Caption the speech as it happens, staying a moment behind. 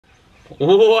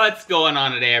What's going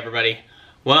on today, everybody?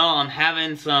 Well, I'm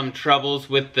having some troubles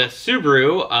with the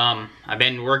Subaru. I've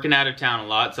been working out of town a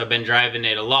lot, so I've been driving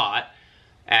it a lot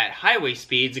at highway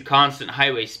speeds, a constant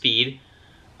highway speed.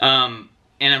 And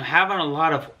I'm having a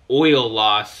lot of oil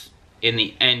loss in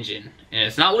the engine. And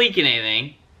it's not leaking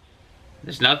anything.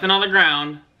 There's nothing on the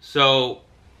ground, so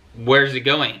where's it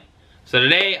going? So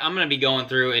today, I'm going to be going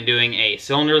through and doing a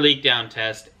cylinder leak down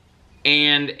test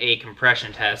and a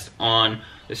compression test on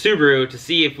the Subaru to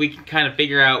see if we can kind of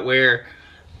figure out where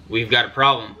we've got a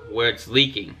problem, where it's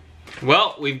leaking.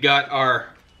 Well, we've got our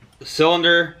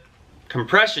cylinder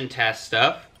compression test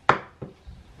stuff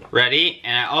ready,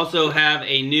 and I also have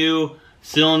a new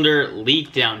cylinder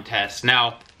leak down test.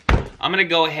 Now, I'm gonna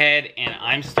go ahead and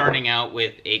I'm starting out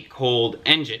with a cold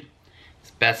engine.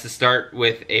 It's best to start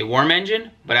with a warm engine,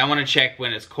 but I wanna check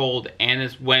when it's cold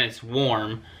and when it's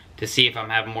warm to see if I'm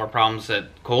having more problems at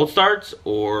cold starts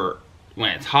or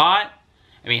when it's hot.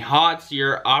 I mean, hot's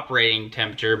your operating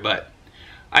temperature, but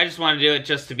I just want to do it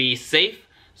just to be safe.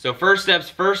 So first steps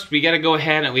first, we got to go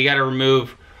ahead and we got to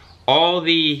remove all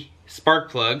the spark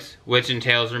plugs, which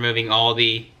entails removing all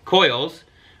the coils,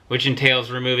 which entails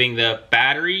removing the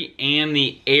battery and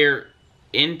the air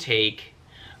intake,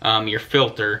 your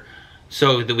filter,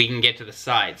 so that we can get to the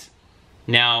sides.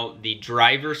 Now, the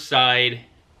driver's side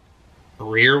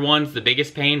rear one's the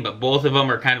biggest pain, but both of them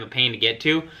are kind of a pain to get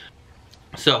to.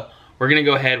 So we're gonna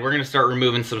go ahead, we're gonna start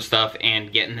removing some stuff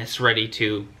and getting this ready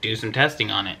to do some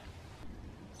testing on it.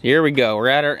 So here we go, we're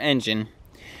at our engine.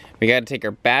 We gotta take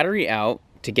our battery out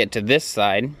to get to this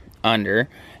side, under,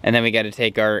 and then we gotta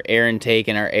take our air intake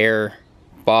and our air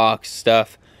box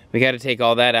stuff. We gotta take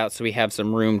all that out so we have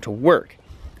some room to work.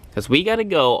 Because we gotta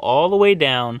go all the way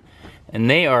down, and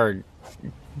they are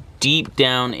deep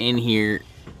down in here.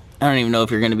 I don't even know if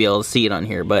you're gonna be able to see it on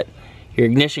here, but your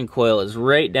ignition coil is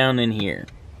right down in here.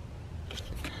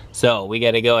 So we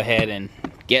gotta go ahead and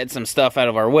get some stuff out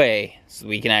of our way so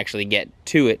we can actually get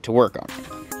to it to work on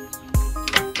it.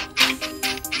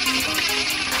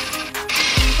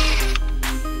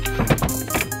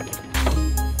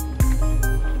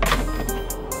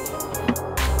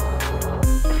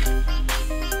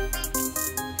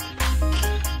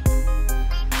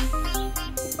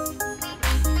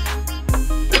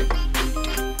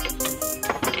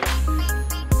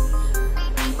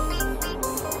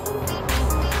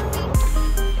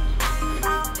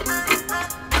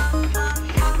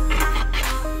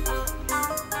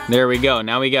 There we go.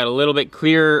 Now we got a little bit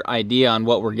clearer idea on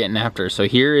what we're getting after. So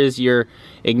here is your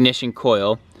ignition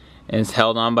coil, and it's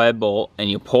held on by a bolt,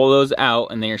 and you pull those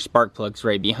out, and then your spark plug's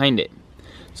right behind it.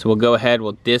 So we'll go ahead,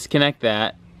 we'll disconnect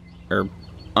that, or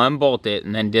unbolt it,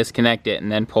 and then disconnect it,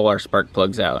 and then pull our spark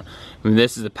plugs out. And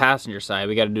this is the passenger side.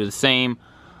 We got to do the same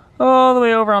all the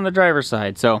way over on the driver's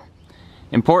side. So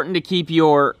important to keep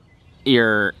your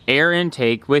air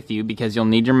intake with you because you'll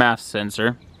need your mass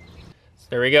sensor.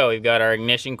 There we go, we've got our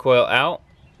ignition coil out,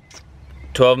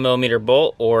 12mm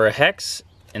bolt or a hex,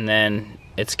 and then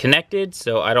it's connected,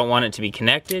 so I don't want it to be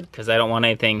connected because I don't want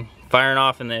anything firing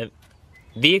off in the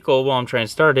vehicle while I'm trying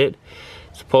to start it.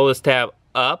 So pull this tab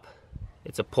up,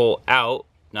 it's a pull out,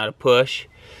 not a push,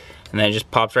 and then it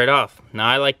just pops right off. Now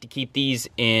I like to keep these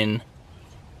in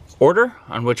order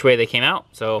on which way they came out,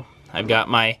 so I've got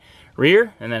my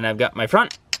rear and then I've got my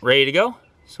front ready to go,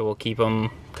 so we'll keep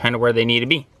them kind of where they need to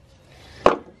be.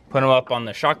 Put them up on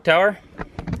the shock tower.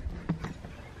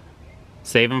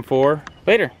 Save them for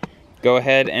later. Go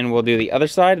ahead and we'll do the other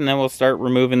side and then we'll start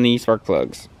removing the spark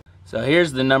plugs. So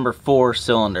here's the number 4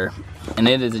 cylinder. And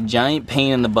it is a giant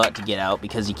pain in the butt to get out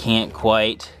because you can't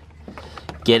quite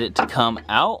get it to come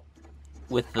out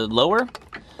with the lower.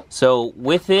 So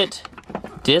with it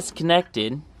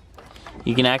disconnected,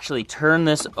 you can actually turn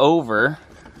this over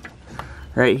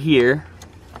right here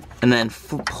and then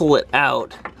pull it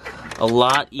out a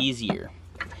lot easier.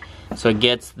 So it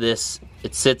gets this,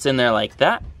 it sits in there like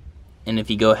that, and if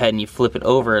you go ahead and you flip it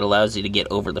over, it allows you to get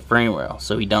over the frame rail,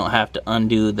 so you don't have to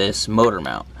undo this motor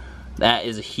mount. That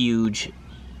is a huge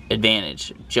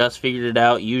advantage. Just figured it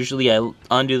out. Usually I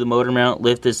undo the motor mount,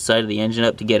 lift this side of the engine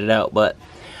up to get it out, but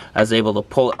I was able to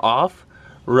pull it off,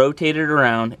 rotate it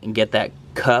around, and get that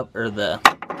cup or the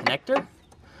connector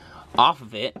off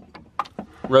of it,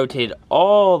 rotate it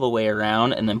all the way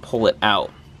around, and then pull it out.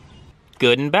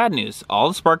 Good and bad news. All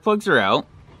the spark plugs are out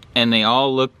and they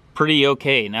all look pretty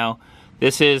okay. Now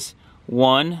this is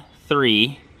 1,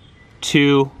 3,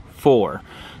 2, 4.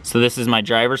 So this is my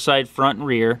driver's side front and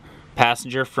rear,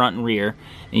 passenger front and rear,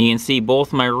 and you can see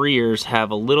both my rears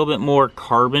have a little bit more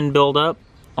carbon buildup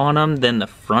on them than the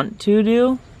front two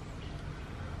do.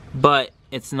 But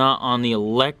it's not on the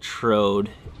electrode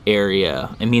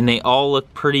area. I mean, they all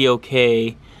look pretty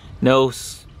okay. No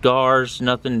scars,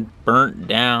 nothing burnt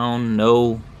down,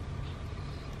 no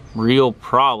real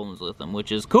problems with them,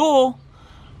 which is cool,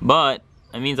 but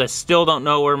that means I still don't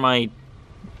know where my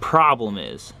problem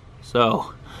is.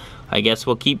 So I guess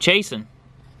we'll keep chasing.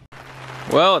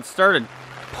 Well, it started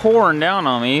pouring down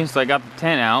on me, so I got the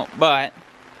tent out, but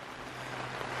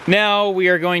now we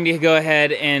are going to go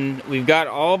ahead and we've got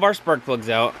all of our spark plugs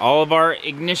out, all of our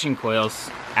ignition coils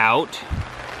out.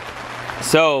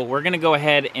 So we're gonna go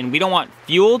ahead, and we don't want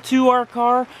fuel to our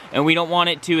car and we don't want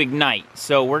it to ignite.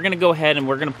 So we're gonna go ahead and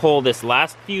we're gonna pull this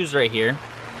last fuse right here.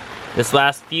 This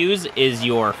last fuse is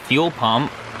your fuel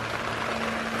pump.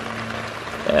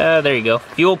 There you go,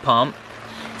 fuel pump.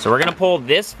 So we're gonna pull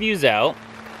this fuse out.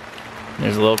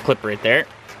 There's a little clip right there.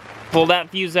 Pull that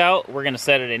fuse out, we're gonna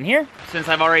set it in here. Since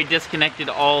I've already disconnected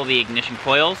all the ignition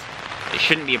coils, it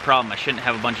shouldn't be a problem. I shouldn't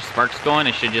have a bunch of sparks going.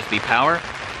 It should just be power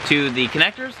to the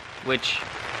connectors, which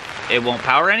it won't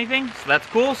power anything, so that's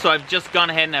cool. So I've just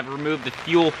gone ahead and I've removed the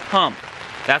fuel pump.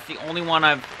 That's the only one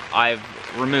I've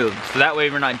removed. So that way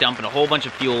we're not dumping a whole bunch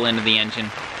of fuel into the engine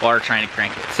while we're trying to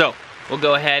crank it. So we'll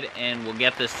go ahead and we'll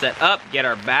get this set up, get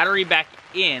our battery back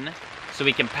in so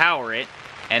we can power it,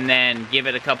 and then give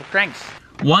it a couple cranks.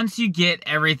 Once you get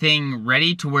everything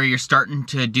ready to where you're starting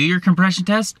to do your compression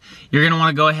test, you're gonna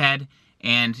wanna go ahead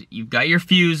and you've got your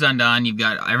fuse undone, you've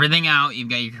got everything out, you've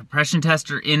got your compression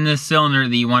tester in the cylinder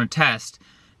that you wanna test.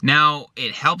 Now,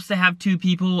 it helps to have two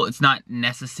people. It's not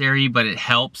necessary, but it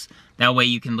helps. That way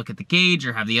you can look at the gauge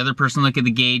or have the other person look at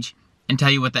the gauge and tell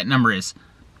you what that number is.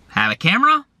 Have a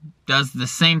camera, does the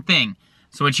same thing.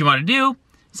 So what you wanna do,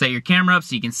 set your camera up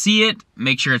so you can see it,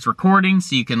 make sure it's recording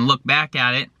so you can look back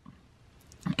at it,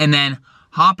 and then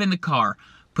hop in the car,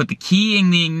 put the key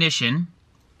in the ignition,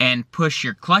 and push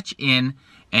your clutch in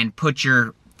and put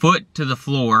your foot to the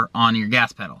floor on your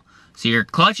gas pedal. So your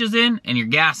clutch is in and your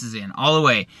gas is in all the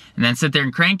way. And then sit there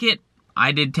and crank it.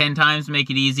 I did 10 times to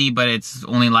make it easy, but it's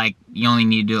only like, you only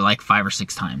need to do it like 5 or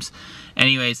 6 times.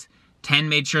 Anyways, 10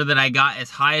 made sure that I got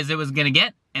as high as it was gonna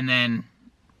get, and then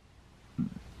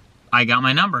I got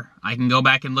my number. I can go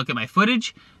back and look at my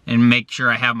footage and make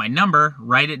sure I have my number,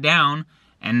 write it down,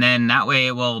 and then that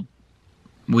way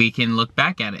we can look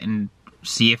back at it and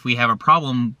see if we have a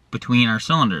problem between our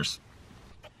cylinders.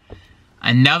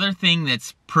 Another thing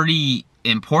that's pretty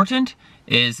important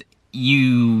is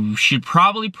you should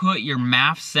probably put your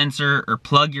MAF sensor or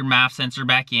plug your MAF sensor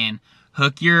back in,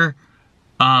 hook your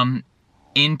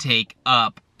intake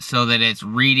up so that it's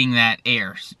reading that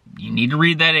air. You need to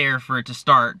read that air for it to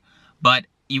start, but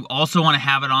you also want to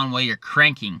have it on while you're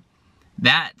cranking.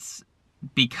 That's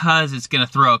because it's going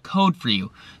to throw a code for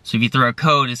you. So if you throw a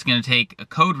code, it's going to take a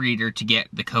code reader to get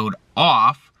the code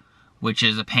off, which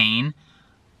is a pain.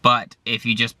 But if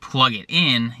you just plug it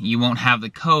in, you won't have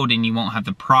the code and you won't have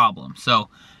the problem. So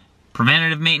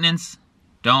preventative maintenance,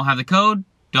 don't have the code,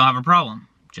 don't have a problem.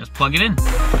 Just plug it in.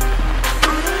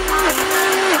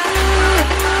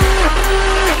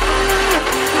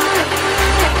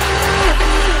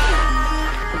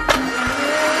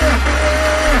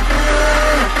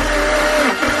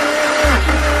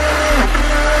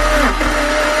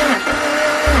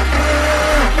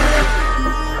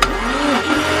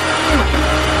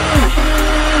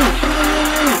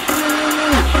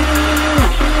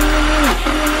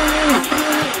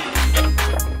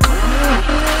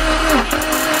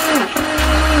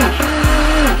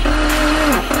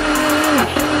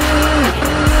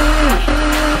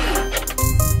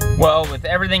 Well, with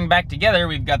everything back together,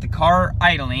 we've got the car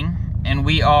idling, and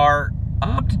we are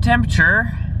up to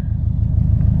temperature.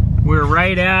 We're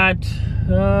right at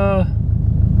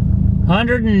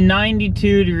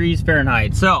 192 degrees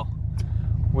Fahrenheit. So,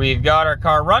 we've got our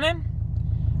car running.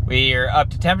 We are up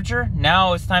to temperature.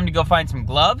 Now it's time to go find some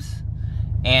gloves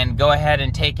and go ahead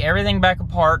and take everything back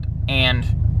apart and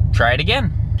try it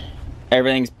again.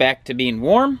 Everything's back to being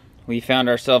warm. We found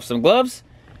ourselves some gloves.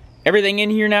 Everything in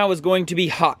here now is going to be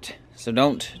hot, so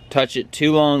don't touch it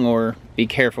too long or be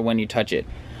careful when you touch it.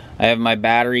 I have my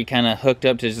battery kind of hooked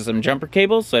up to some jumper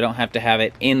cables so I don't have to have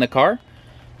it in the car.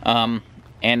 And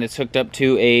it's hooked up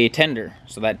to a tender.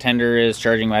 So that tender is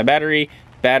charging my battery.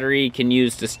 Battery can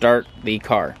use to start the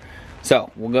car.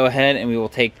 So we'll go ahead and we will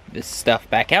take this stuff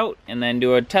back out and then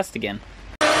do a test again.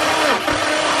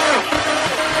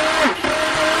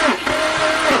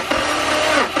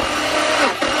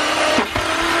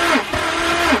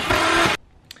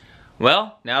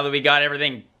 Well, now that we got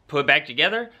everything put back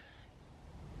together,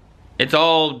 it's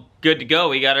all good to go.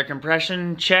 We got our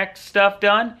compression check stuff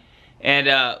done, and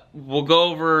we'll go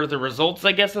over the results,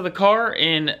 I guess, of the car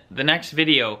in the next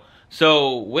video.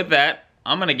 So with that,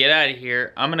 I'm gonna get out of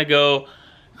here. I'm gonna go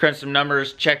crunch some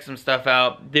numbers, check some stuff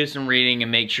out, do some reading,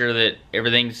 and make sure that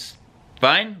everything's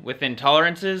fine within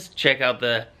tolerances. Check out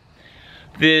the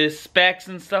specs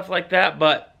and stuff like that.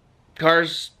 But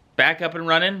car's back up and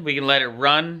running. We can let it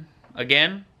run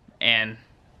again and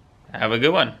have a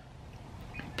good one.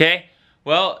 Okay,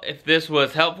 well, if this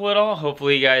was helpful at all,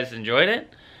 hopefully you guys enjoyed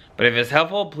it. But if it's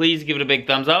helpful, please give it a big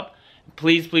thumbs up.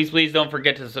 Please, please, please don't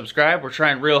forget to subscribe. We're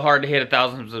trying real hard to hit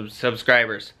 1,000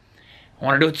 subscribers. I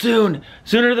want to do it soon.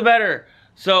 Sooner the better.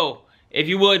 So, if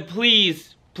you would,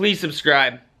 please, please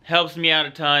subscribe. Helps me out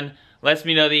a ton. Lets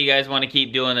me know that you guys want to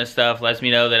keep doing this stuff. Lets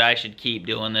me know that I should keep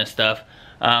doing this stuff.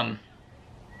 But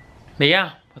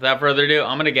yeah, without further ado,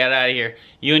 I'm going to get out of here.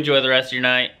 You enjoy the rest of your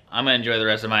night. I'm going to enjoy the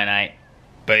rest of my night.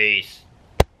 Peace.